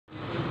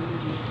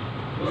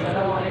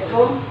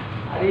Assalamualaikum.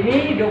 Hari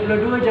ini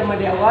 22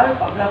 Jamadil Awal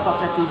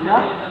 1441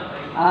 Hijrah,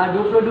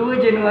 22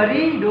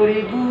 Januari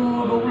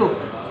 2020.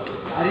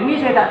 Hari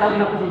ini saya tak tahu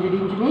kenapa saya jadi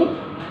macam ni.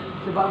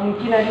 Sebab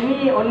mungkin hari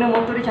ni owner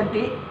motor dia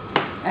cantik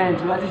kan,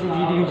 sebab tu saya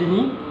jadi macam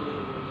ni.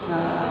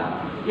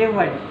 Ya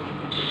kawan.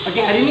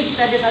 Okey, hari ni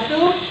kita ada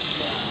satu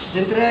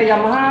jentera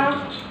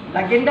Yamaha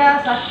Lagenda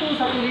 115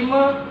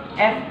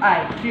 Fi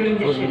fuel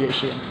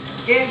injection.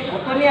 Okey,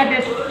 motor ni ada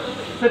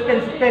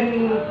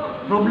certain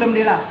problem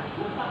dia lah.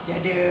 Dia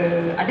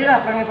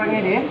adalah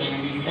perangai-perangai dia.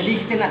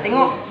 Jadi kita nak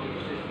tengok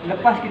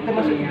lepas kita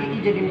masuk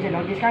TDE jadi macam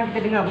mana. Okey, sekarang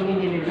kita dengar bunyi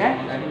dia dulu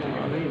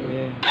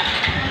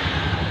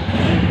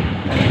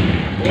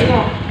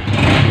Tengok.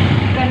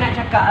 Bukan nak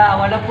cakap lah,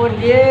 walaupun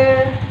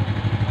dia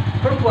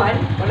perempuan,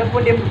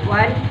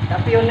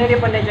 tapi owner dia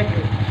pandai jaga.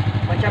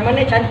 Macam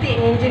mana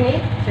cantiknya enjin ni,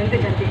 macam tu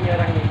cantiknya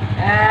orang ni.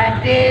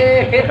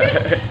 Aduh.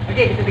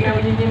 Okey, kita dengar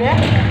bunyi enjin ya.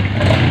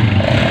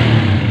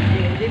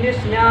 Enjin dia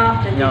senyap,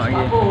 cantik.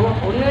 Sebab apa?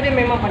 Owner dia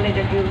memang pandai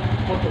jaga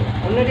motor.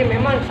 Owner dia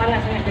memang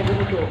sangat-sangat jaga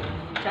motor.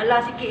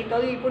 Calar sikit itu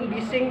hari pun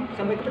bising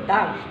sampai ke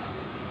petang.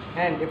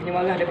 Kan, dia punya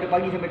marah daripada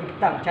pagi sampai ke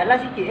petang. Calar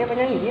sikit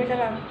macam ni ya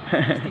calar.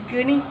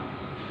 Stiker ni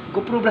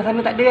GoPro belah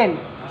sana tak ada kan.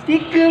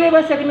 Stiker ni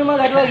pasal kena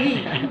marah 2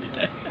 hari.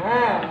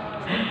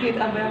 Stiker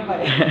tak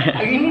sampai-sampai.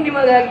 Hari ni dia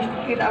marah lagi,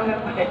 stiker tak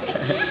sampai-sampai.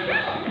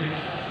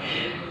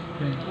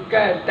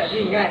 Bukan, tak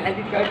ingat.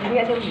 Nanti kalau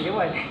ingat saya beli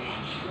kawan.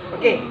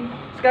 Okey,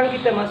 sekarang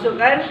kita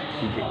masukkan.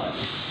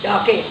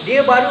 Okey,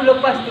 dia baru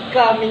lepas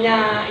tukar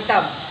minyak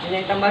hitam.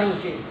 Minyak hitam baru.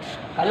 Okey.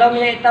 Kalau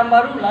minyak hitam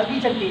baru lagi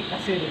cantik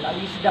rasa dia,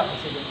 lagi sedap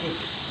rasa dia. Okey.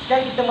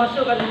 Sekarang kita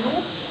masukkan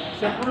dulu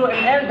 10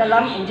 ml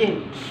dalam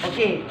enjin.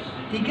 Okey.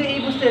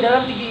 3E booster.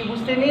 Dalam 3E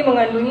booster ni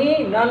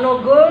mengandungi nano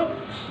gold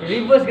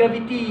reverse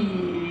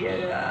gravity.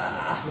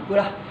 Lupa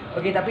lah.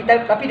 Okey, tapi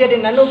dia ada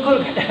nano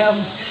gold kat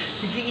dalam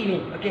 3E ni.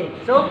 Okey.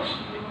 So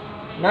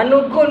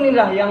nano gold ni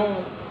lah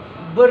yang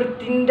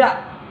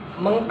bertindak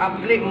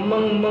mengupgrade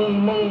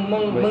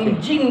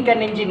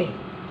mengjinkan enjin ni.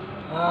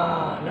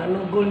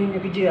 Nano gold ni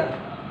punya kerja lah.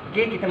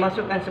 Okey, kita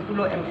masukkan 10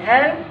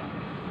 ml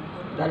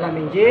dalam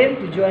enjin.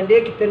 Tujuan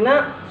dia kita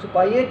nak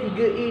supaya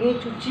 3E ni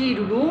cuci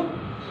dulu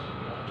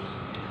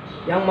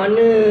yang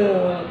mana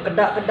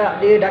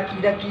kedak-kedak dia,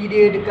 daki-daki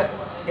dia dekat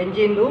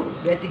enjin tu.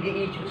 Biar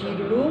 3E cuci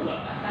dulu.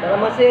 Dalam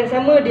masa yang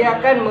sama dia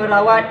akan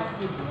merawat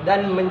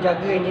dan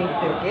menjaga enjin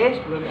kita. Okey,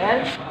 10 ml.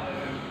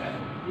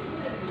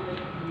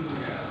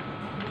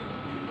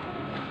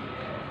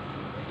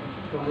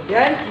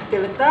 Kemudian kita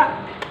letak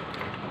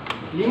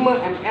 5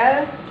 ml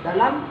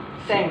dalam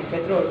tank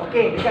petrol.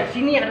 Okey, dekat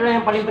sini adalah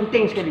yang paling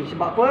penting sekali.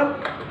 Sebab apa?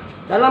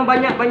 Dalam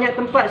banyak-banyak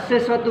tempat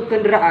sesuatu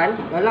kenderaan,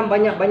 dalam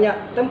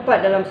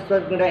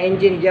sesuatu kenderaan,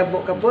 enjin,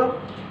 gearbox ke apa,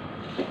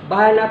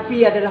 bahan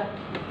api adalah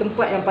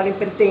tempat yang paling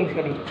penting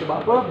sekali.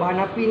 Sebab apa?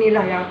 Bahan api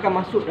inilah yang akan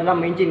masuk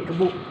dalam enjin,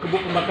 kebuk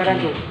pembakaran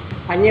tu.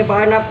 Hanya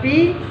bahan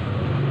api,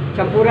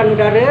 campuran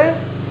udara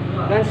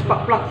dan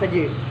spark plug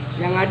saja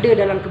yang ada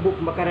dalam kebuk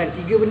pembakaran.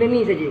 3 benda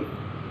ni saja.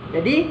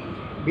 Jadi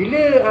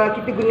bila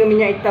kita guna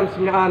minyak hitam,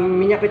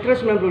 minyak petrol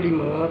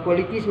 95,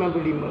 kualiti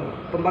 95,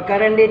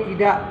 pembakaran dia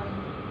tidak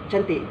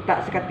cantik,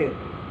 tak sekata.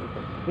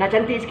 Nak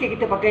cantik sikit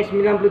kita pakai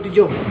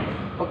 97.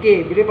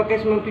 Okey, bila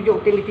pakai 97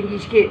 oktan dia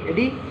tinggi sikit.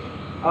 Jadi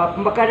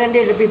pembakaran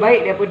dia lebih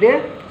baik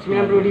daripada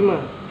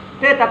 95.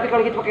 Tetapi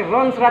kalau kita pakai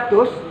RON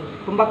 100,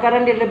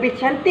 pembakaran dia lebih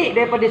cantik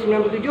daripada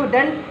 97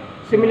 dan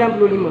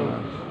 95.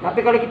 Tapi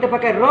kalau kita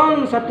pakai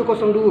RON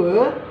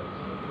 102,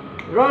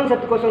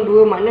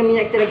 makna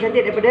minyak kita lagi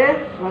cantik daripada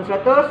RON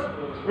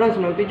 100, RON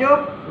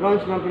 97, RON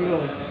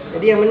 95.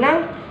 Jadi yang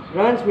menang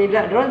RON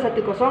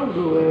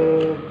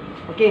 102.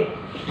 Okey,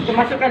 kita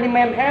masukkan 5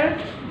 ml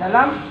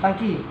dalam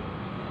tangki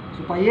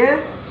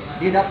supaya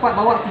dia dapat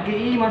bawa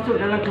 3E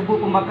masuk dalam kebuk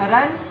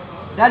pembakaran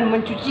dan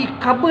mencuci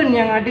karbon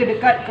yang ada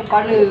dekat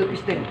kepala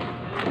piston.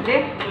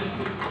 Okey.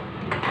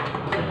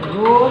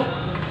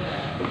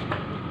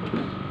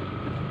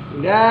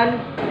 Dan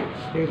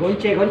dia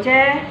gonceng.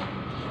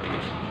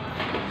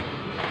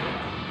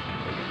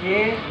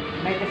 Okey,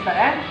 mari kita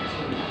start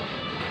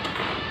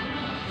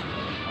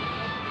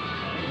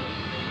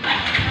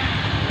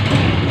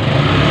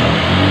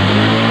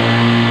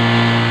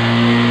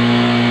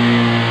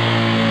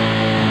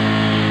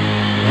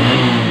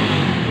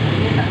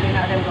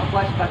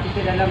sebab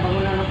kita dalam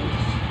bangunan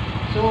office.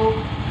 So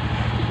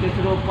kita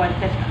suruh puan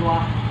test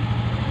keluar.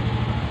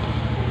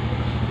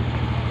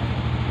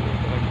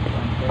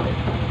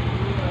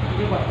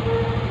 Dia buat.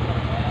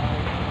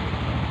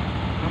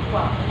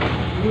 Nampak?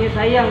 Ini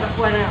sayang tak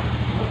puan nak.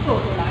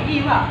 Motor tu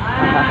lagi pak.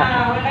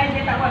 Orang lain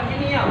saya tak buat macam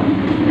ni tau.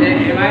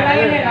 Orang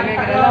lain ni nak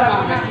tak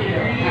keluar mesti.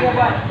 Dia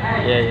buat.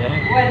 Ya.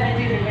 Puan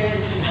saja saya bayar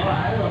dulu.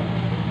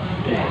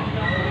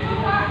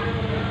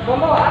 Kau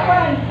bawa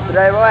apa?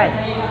 Drive boy.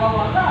 Saya nak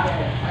bawa tak?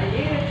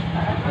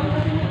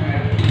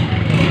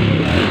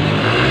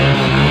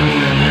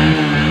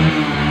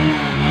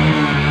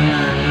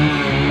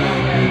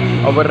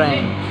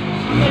 Overrange.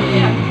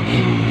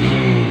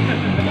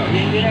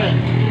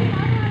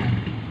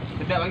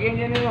 Sedap lagi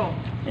enjin ni tu.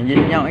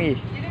 Enjin minyak lagi.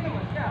 Ini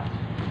memang sedap.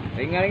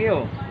 Ringan lagi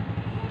tu.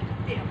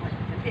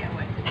 Cantik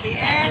awak. Cantik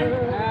kan?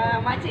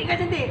 Makcik kau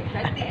cantik.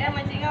 Cantik kan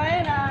makcik kau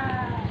kan? Ha?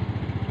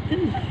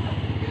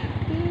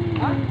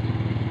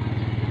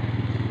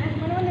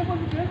 Mana-mana pun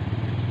betul.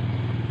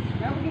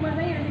 Jangan pergi mana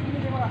saya nanti kita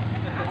tembak.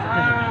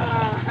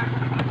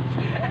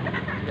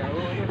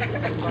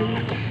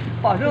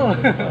 Apa tu?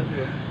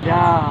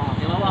 Ya.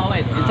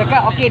 Dia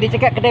cakap okey, dia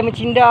cakap kedai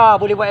mencinda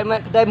boleh buat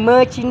helmet, kedai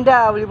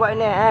mencinda boleh buat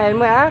ni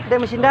helmet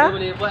kedai mencinda.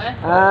 Boleh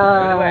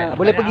buat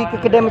Boleh pergi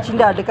ke kedai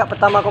mencinda dekat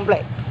Pertama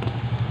Komplek.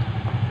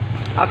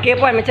 Okey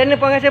puan, macam mana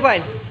puan rasa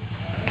puan?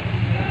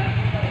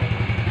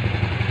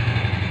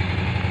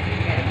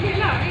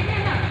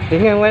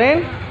 Ringan puan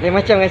kan? Lain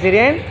macam rasa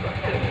dia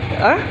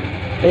kan?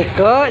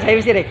 Rekod, saya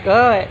mesti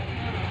rekod.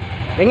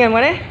 Ringan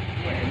puan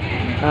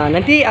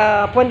nanti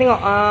puan tengok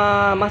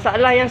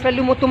masalah yang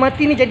selalu motor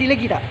mati ni jadi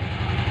lagi tak?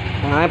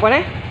 Puan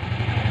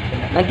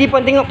nanti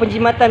puan tengok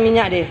penjimatan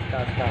minyak dia.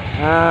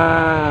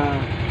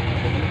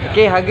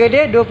 Okey, harga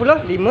dia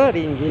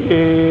RM25.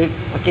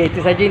 Okey,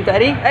 itu saja untuk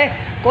hari.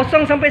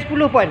 Kosong sampai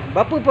 10 puan.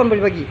 Berapa puan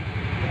boleh bagi?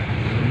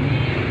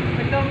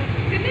 Belum.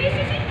 Kena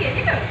isi sikit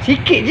ke tak?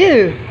 Sikit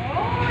je.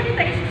 Oh, dia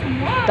tak isi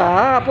semua.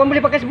 Tak, puan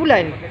boleh pakai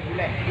sebulan.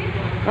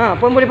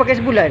 Puan boleh pakai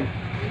sebulan.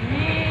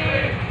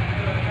 Ini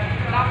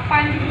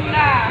 8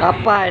 jurulah.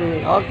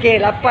 8.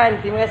 Okey,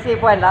 8. Terima kasih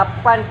puan.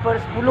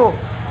 8/10.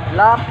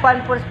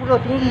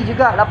 8/10 tinggi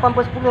juga.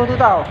 8/10 tu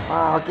tau.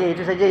 Okey,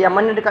 itu saja. Yang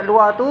mana dekat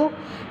luar tu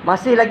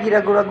masih lagi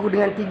ragu-ragu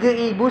dengan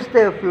 3E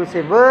booster fuel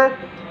saver,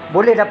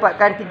 boleh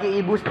dapatkan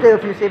 3E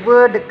booster fuel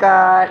saver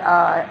dekat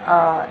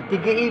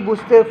 3E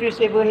booster fuel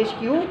saver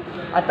HQ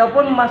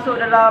ataupun masuk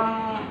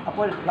dalam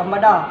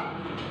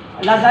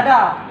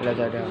Lazada,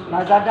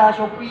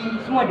 Shopee,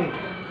 semua ada.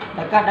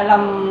 Dekat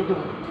dalam tu.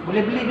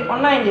 Boleh beli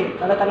online je.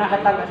 Kalau tak nak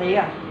datang kat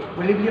saya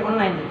Boleh beli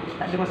online je.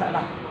 Tak ada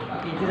masalah.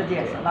 Okey, itu saja.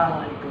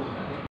 Assalamualaikum.